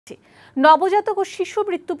একটি। নবজাতক ও শিশু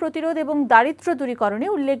মৃত্যু প্রতিরোধ এবং দারিদ্র্য দূরীকরণে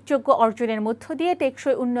উল্লেখযোগ্য অর্জনের মধ্য দিয়ে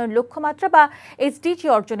টেকসই উন্নয়ন লক্ষ্যমাত্রা বা SDG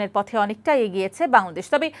অর্জনের পথে অনেকটা এগিয়েছে বাংলাদেশ।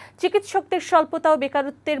 তবে চিকিৎসকদের স্বল্পতা ও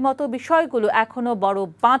বেকারত্বের মতো বিষয়গুলো এখনো বড়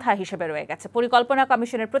বাধা হিসেবে রয়ে গেছে। পরিকল্পনা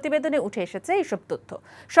কমিশনের প্রতিবেদনে উঠে এসেছে এইসব তথ্য।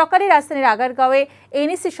 সকালে রাজধানীর আগারগাঁওয়ে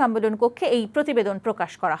NEC সম্মেলন কক্ষে এই প্রতিবেদন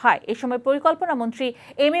প্রকাশ করা হয়। এই সময় পরিকল্পনা মন্ত্রী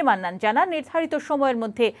M A মান্নান জানান, নির্ধারিত সময়ের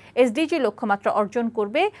মধ্যে SDG লক্ষ্যমাত্রা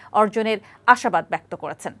অর্জনের আশাবাদ ব্যক্ত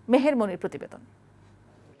করেছেন। মনির প্রতিবেদন।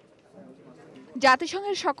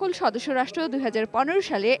 জাতিসংঘের সকল সদস্য রাষ্ট্র 2015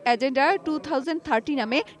 সালে এজেন্ডা 2030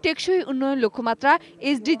 নামে টেকসই উন্নয়ন লক্ষ্যমাত্রা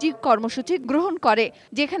SDG কর্মসূচি গ্রহণ করে,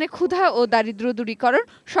 যেখানে ক্ষুধা ও দারিদ্র্য দূরীকরণ,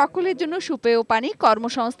 সকলের জন্য সুপেয় পানি,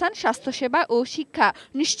 কর্মসংস্থান, স্বাস্থ্যসেবা ও শিক্ষা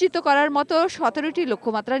নিশ্চিত করার মতো 17টি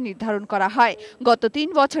লক্ষ্যমাত্রা নির্ধারণ করা হয়। গত 3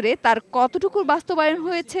 বছরে তার কতটুকু বাস্তবায়ন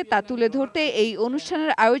হয়েছে তা তুলে ধরতে এই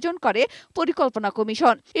অনুষ্ঠানের আয়োজন করে পরিকল্পনা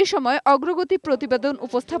কমিশন। এ সময় অগ্রগতি প্রতিবেদন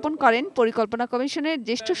উপস্থাপন করেন পরিকল্পনা কমিশনের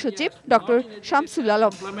জ্যেষ্ঠ সচিব ডক্টর শামসুল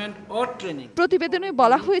আলম। প্রতিবেদনে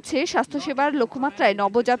বলা হয়েছে, স্বাস্থ্যসেবার লক্ষ্যমাত্রায়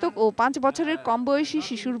নবজাতক ও 5 বছরের কম বয়সী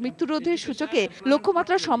শিশুর মৃত্যুরোধের সূচকে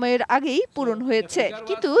লক্ষ্যমাত্রা সময়ের আগেই পূরণ হয়েছে,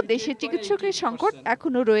 কিন্তু দেশে চিকিৎসকের সংকট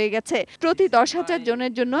এখনো রয়ে গেছে। প্রতি 10,000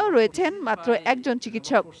 জনের জন্য রয়েছেন মাত্র একজন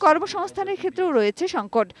চিকিৎসক। কর্মসংস্থানের ক্ষেত্রেও রয়েছে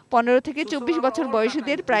সংকট। 15 থেকে 24 বছর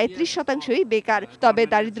বয়সীদের প্রায় 30% বেকার। তবে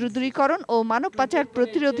দারিদ্র্য দূরীকরণ ও মানব পাচার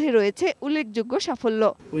প্রতিরোধে রয়েছে উল্লেখযোগ্য সাফল্য।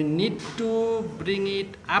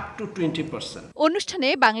 অনুষ্ঠানে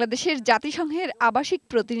বাংলাদেশের জাতিসংঘের আবাসিক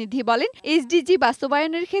প্রতিনিধি বলেন, SDG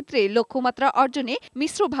বাস্তবায়নের ক্ষেত্রে লক্ষ্যমাত্রা অর্জনে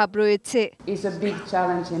মিশ্র ভাব রয়েছে।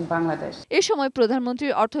 এ সময়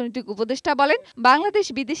প্রধানমন্ত্রীর অর্থনৈতিক উপদেষ্টা বলেন, বাংলাদেশ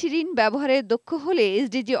বিদেশি ঋণ ব্যবহারে দক্ষ হলে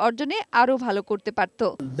SDG অর্জনে আরো ভালো করতে পারত।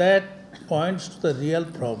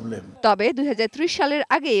 তবে 2030 সালের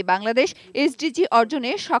আগে বাংলাদেশ SDG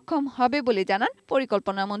অর্জনে সক্ষম হবে বলে জানান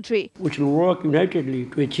পরিকল্পনা মন্ত্রী।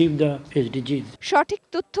 সঠিক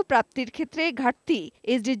তথ্য প্রাপ্তির ক্ষেত্রে ঘাটতি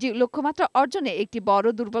SDG লক্ষ্যমাত্রা অর্জনে একটি বড়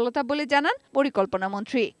দুর্বলতা বলে জানান পরিকল্পনা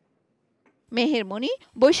মন্ত্রী। মনি,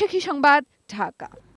 বৈশাখী সংবাদ, ঢাকা।